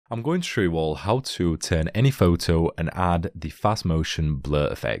I'm going to show you all how to turn any photo and add the fast motion blur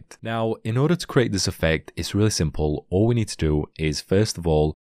effect. Now, in order to create this effect, it's really simple. All we need to do is first of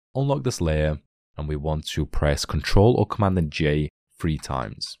all, unlock this layer, and we want to press Ctrl or Command and J 3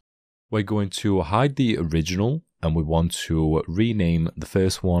 times. We're going to hide the original, and we want to rename the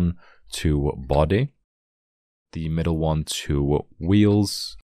first one to body, the middle one to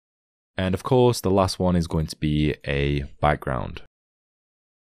wheels, and of course the last one is going to be a background.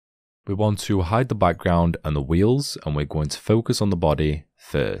 We want to hide the background and the wheels, and we're going to focus on the body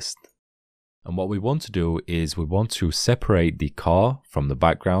first. And what we want to do is we want to separate the car from the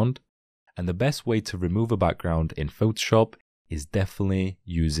background, and the best way to remove a background in Photoshop is definitely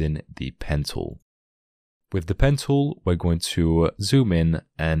using the pen tool. With the pen tool, we're going to zoom in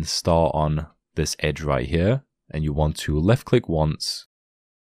and start on this edge right here, and you want to left click once,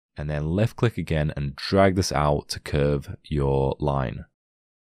 and then left click again and drag this out to curve your line.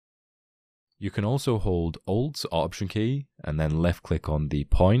 You can also hold Alt or Option key and then left click on the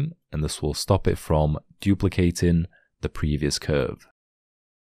point, and this will stop it from duplicating the previous curve.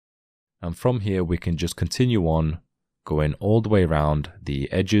 And from here we can just continue on going all the way around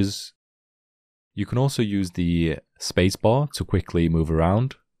the edges. You can also use the spacebar to quickly move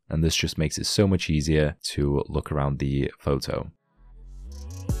around, and this just makes it so much easier to look around the photo.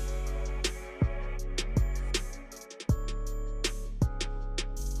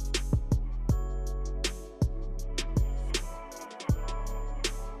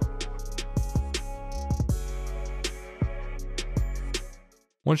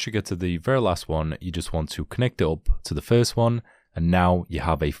 Once you get to the very last one, you just want to connect it up to the first one, and now you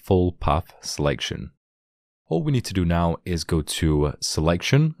have a full path selection. All we need to do now is go to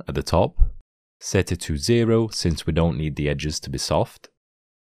Selection at the top, set it to 0 since we don't need the edges to be soft,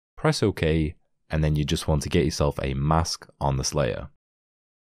 press OK, and then you just want to get yourself a mask on this layer.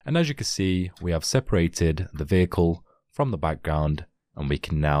 And as you can see, we have separated the vehicle from the background, and we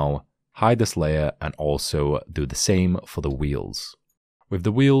can now hide this layer and also do the same for the wheels. With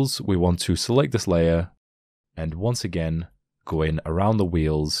the wheels, we want to select this layer, and once again, going around the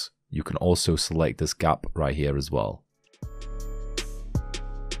wheels, you can also select this gap right here as well.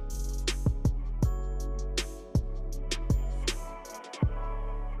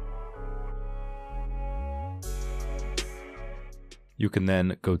 You can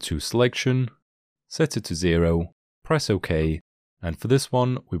then go to Selection, set it to 0, press OK, and for this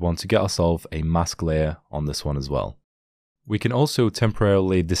one, we want to get ourselves a mask layer on this one as well. We can also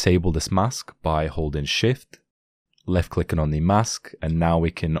temporarily disable this mask by holding Shift, left clicking on the mask, and now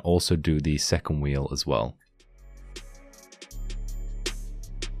we can also do the second wheel as well.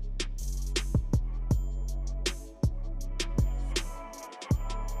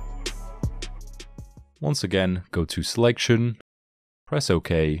 Once again, go to Selection, press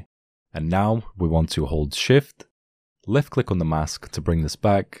OK, and now we want to hold Shift, left click on the mask to bring this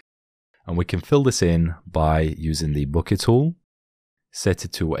back, and we can fill this in by using the bucket tool, set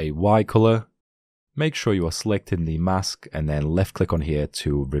it to a Y color, make sure you are selecting the mask, and then left click on here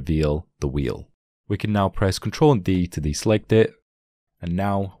to reveal the wheel. We can now press Ctrl and D to deselect it, and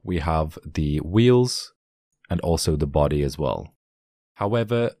now we have the wheels and also the body as well.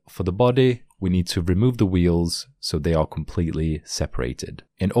 However, for the body, we need to remove the wheels so they are completely separated.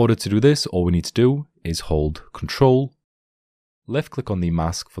 In order to do this, all we need to do is hold Ctrl, left click on the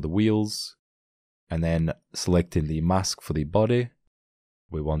mask for the wheels, and then selecting the mask for the body,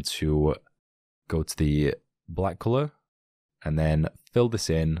 we want to go to the black color and then fill this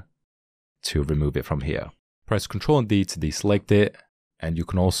in to remove it from here. Press Ctrl and D to deselect it, and you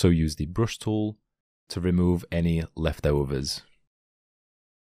can also use the brush tool to remove any leftovers.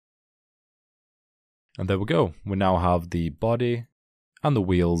 And there we go. We now have the body and the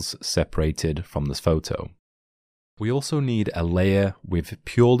wheels separated from this photo. We also need a layer with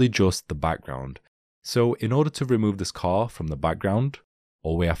purely just the background. So in order to remove this car from the background,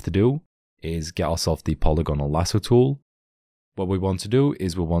 all we have to do is get ourselves the polygonal lasso tool. What we want to do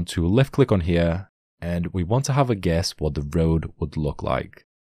is we want to left click on here, and we want to have a guess what the road would look like.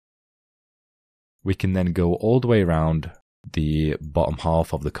 We can then go all the way around the bottom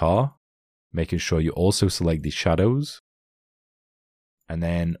half of the car, making sure you also select the shadows. And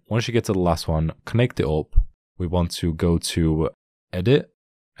then once you get to the last one, connect it up. We want to go to Edit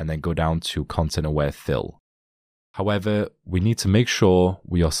and then go down to Content Aware Fill. However, we need to make sure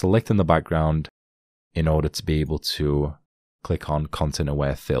we are selecting the background in order to be able to click on Content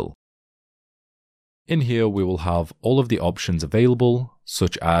Aware Fill. In here, we will have all of the options available,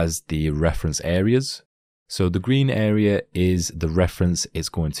 such as the reference areas. So the green area is the reference it's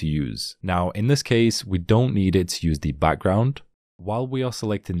going to use. Now, in this case, we don't need it to use the background. while we are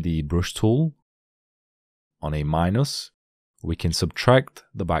selecting the brush tool on a minus, we can subtract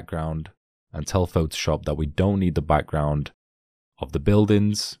the background and tell Photoshop that we don't need the background of the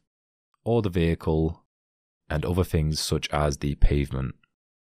buildings or the vehicle and other things such as the pavement.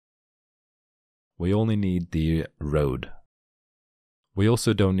 We only need the road. We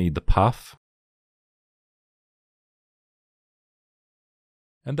also don't need the path.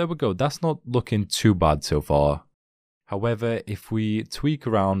 And there we go, that's not looking too bad so far. However, if we tweak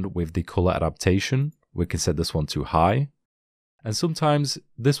around with the color adaptation, we can set this one to high. And sometimes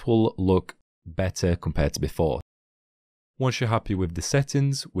this will look better compared to before. Once you're happy with the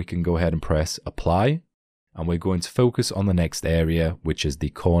settings, we can go ahead and press apply. And we're going to focus on the next area, which is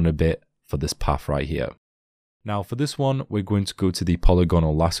the corner bit for this path right here. Now for this one, we're going to go to the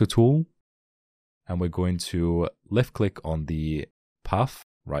polygonal lasso tool. And we're going to left click on the path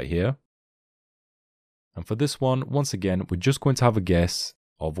right here. And for this one, once again, we're just going to have a guess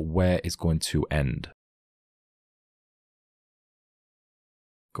of where it's going to end.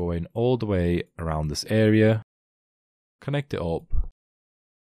 Going all the way around this area, connect it up.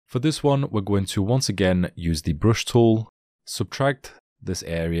 For this one, we're going to once again use the brush tool, subtract this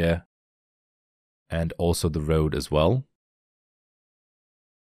area and also the road as well.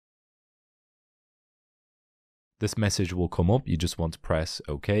 This message will come up, you just want to press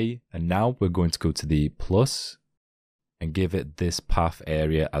OK. And now we're going to go to the plus and give it this path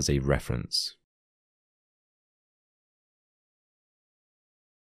area as a reference.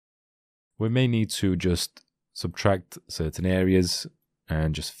 We may need to just subtract certain areas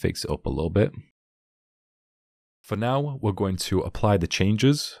and just fix it up a little bit. For now, we're going to apply the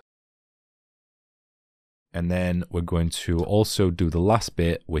changes. And then we're going to also do the last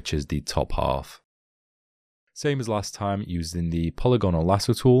bit, which is the top half. Same as last time, using the polygonal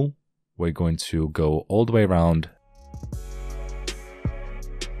lasso tool, we're going to go all the way around.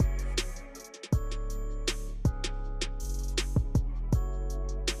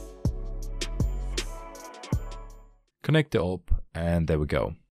 Connect it up, and there we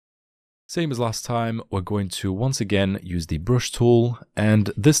go. Same as last time, we're going to once again use the brush tool,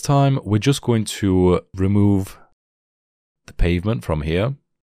 and this time we're just going to remove the pavement from here.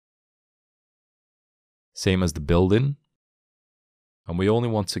 Same as the building. And we only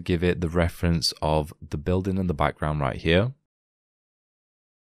want to give it the reference of the building in the background right here.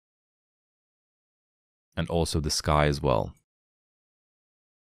 And also the sky as well.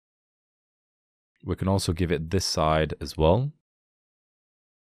 We can also give it this side as well.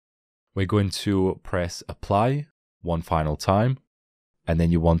 We're going to press apply one final time. And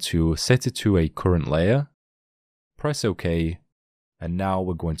then you want to set it to a current layer. Press OK. And now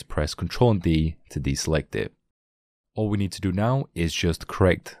we're going to press Ctrl and D to deselect it. All we need to do now is just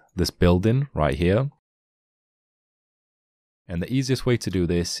correct this building right here. And the easiest way to do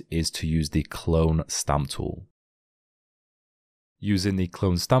this is to use the clone stamp tool. Using the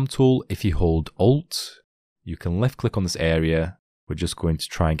clone stamp tool, if you hold Alt, you can left click on this area. We're just going to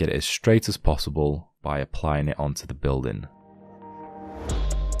try and get it as straight as possible by applying it onto the building.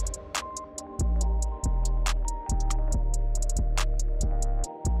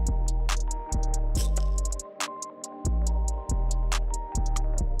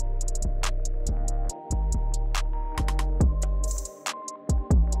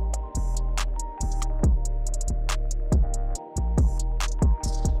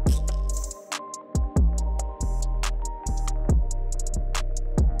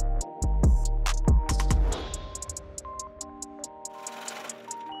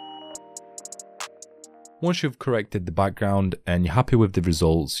 Once you've corrected the background and you're happy with the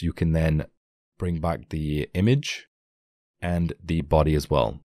results, you can then bring back the image and the body as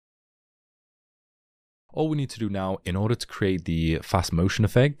well. All we need to do now in order to create the fast motion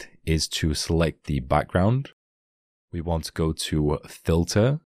effect is to select the background. We want to go to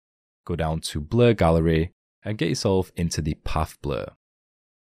Filter, go down to Blur Gallery and get yourself into the Path Blur.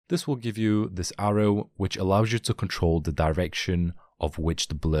 This will give you this arrow which allows you to control the direction of which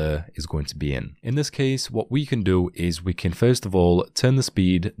the blur is going to be in. In this case, what we can do is we can first of all turn the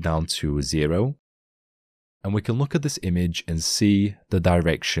speed down to 0, and we can look at this image and see the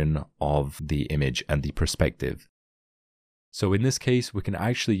direction of the image and the perspective. So in this case, we can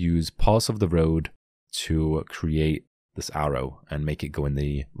actually use parts of the road to create this arrow and make it go in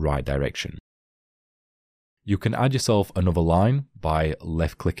the right direction. You can add yourself another line by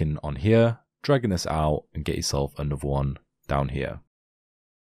left clicking on here, dragging this out and get yourself another one down here.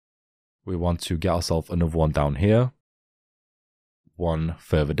 We want to get ourselves another one down here, one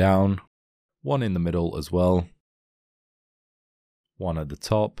further down, one in the middle as well, one at the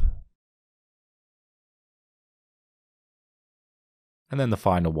top, and then the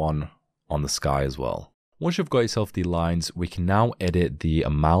final one on the sky as well. Once you've got yourself the lines, we can now edit the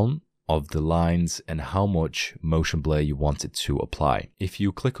amount of the lines and how much motion blur you want it to apply. If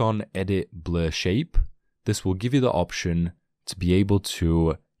you click on Edit Blur Shape, this will give you the option to be able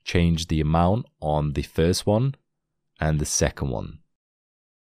to change the amount on the first one and the second one.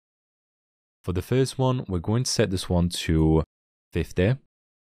 For the first one, we're going to set this one to 50.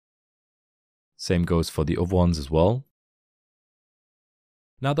 Same goes for the other ones as well.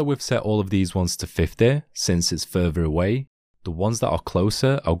 Now that we've set all of these ones to 50, since it's further away, the ones that are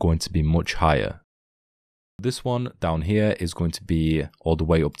closer are going to be much higher. This one down here is going to be all the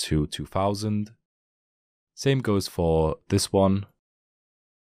way up to 2000. Same goes for this one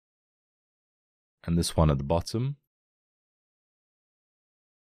and this one at the bottom.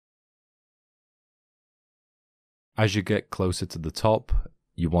 As you get closer to the top,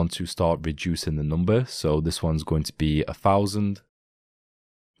 you want to start reducing the number. So this one's going to be 1000.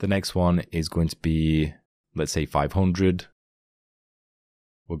 The next one is going to be, let's say 500.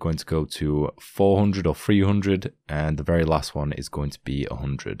 We're going to go to 400 or 300, and the very last one is going to be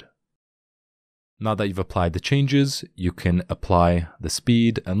 100. Now that you've applied the changes, you can apply the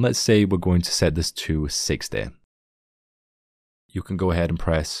speed, and let's say we're going to set this to 60. You can go ahead and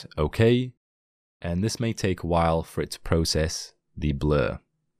press OK, and this may take a while for it to process the blur.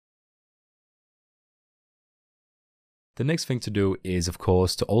 The next thing to do is, of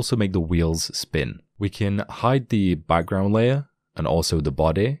course, to also make the wheels spin. We can hide the background layer and also the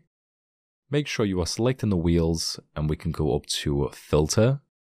body. Make sure you are selecting the wheels, and we can go up to Filter,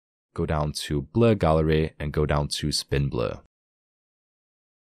 go down to Blur Gallery, and go down to Spin Blur.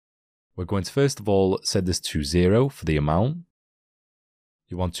 We're going to first of all set this to 0 for the amount.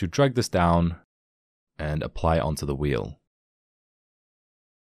 You want to drag this down and apply it onto the wheel.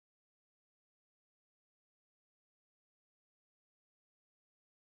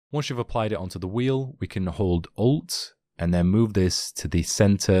 Once you've applied it onto the wheel, we can hold Alt and then move this to the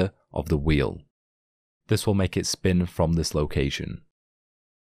center of the wheel. This will make it spin from this location.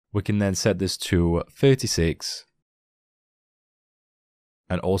 We can then set this to 36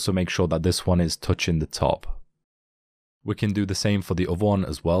 and also make sure that this one is touching the top. We can do the same for the other one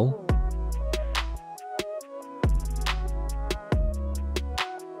as well.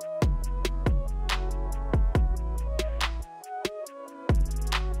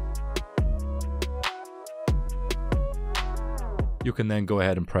 You can then go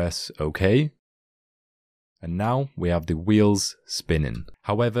ahead and press OK. And now we have the wheels spinning.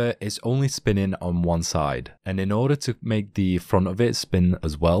 However, it's only spinning on one side. And in order to make the front of it spin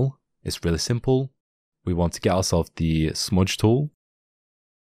as well, it's really simple. We want to get ourselves the smudge tool.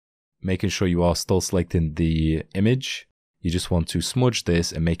 Making sure you are still selecting the image. You just want to smudge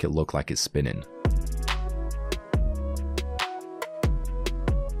this and make it look like it's spinning.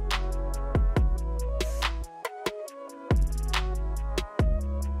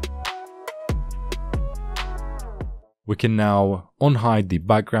 We can now unhide the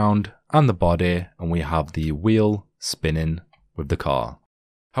background and the body, and we have the wheel spinning with the car.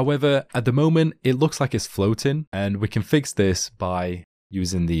 However, at the moment it looks like it's floating, and we can fix this by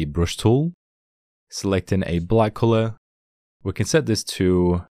using the brush tool, selecting a black color. We can set this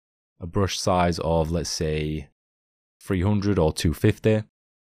to a brush size of, let's say, 300 or 250.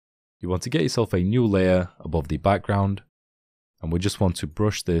 You want to get yourself a new layer above the background, and we just want to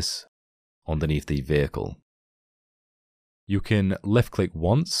brush this underneath the vehicle. You can left click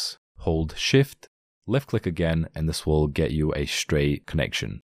once, hold shift, left click again, and this will get you a straight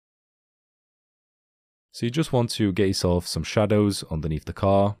connection. So you just want to get yourself some shadows underneath the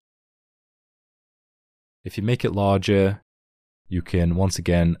car. If you make it larger, you can once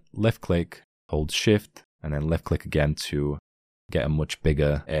again left click, hold shift, and then left click again to get a much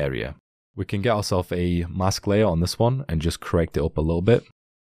bigger area. We can get ourselves a mask layer on this one and just correct it up a little bit.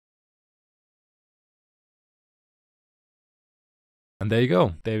 And there you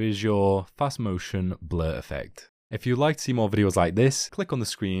go. There is your fast motion blur effect. If you'd like to see more videos like this, click on the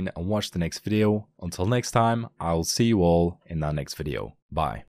screen and watch the next video. Until next time, I'll see you all in that next video. Bye.